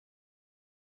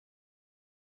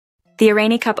The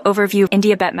Irani Cup Overview,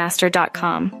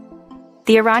 IndiaBetmaster.com.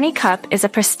 The Irani Cup is a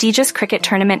prestigious cricket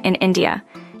tournament in India,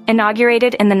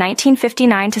 inaugurated in the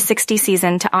 1959-60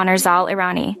 season to honor Zal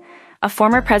Irani, a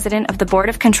former president of the Board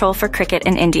of Control for Cricket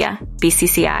in India,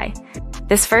 BCCI.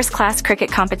 This first-class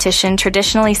cricket competition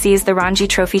traditionally sees the Ranji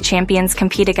Trophy champions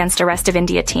compete against a Rest of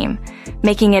India team,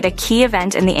 making it a key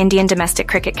event in the Indian domestic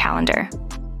cricket calendar.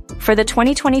 For the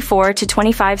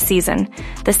 2024-25 season,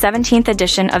 the 17th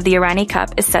edition of the Irani Cup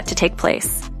is set to take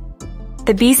place.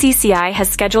 The BCCI has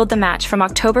scheduled the match from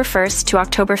October 1st to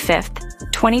October 5th,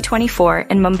 2024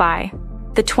 in Mumbai.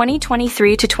 The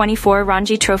 2023-24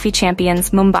 Ranji Trophy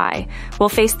champions, Mumbai, will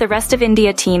face the Rest of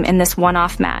India team in this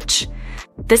one-off match.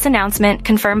 This announcement,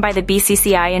 confirmed by the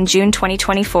BCCI in June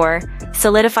 2024,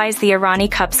 solidifies the Irani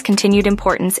Cup's continued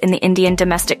importance in the Indian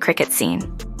domestic cricket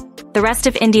scene. The Rest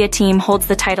of India team holds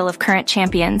the title of current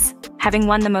champions, having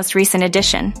won the most recent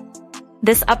edition.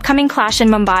 This upcoming clash in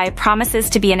Mumbai promises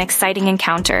to be an exciting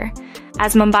encounter,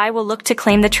 as Mumbai will look to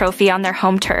claim the trophy on their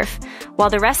home turf, while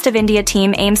the Rest of India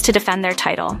team aims to defend their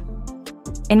title.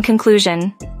 In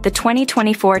conclusion, the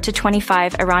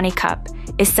 2024-25 Irani Cup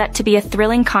is set to be a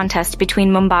thrilling contest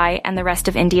between Mumbai and the Rest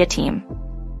of India team.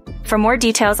 For more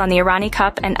details on the Irani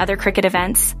Cup and other cricket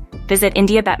events, visit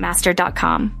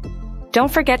IndiaBetmaster.com.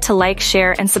 Don't forget to like,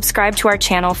 share, and subscribe to our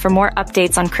channel for more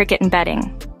updates on cricket and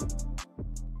betting.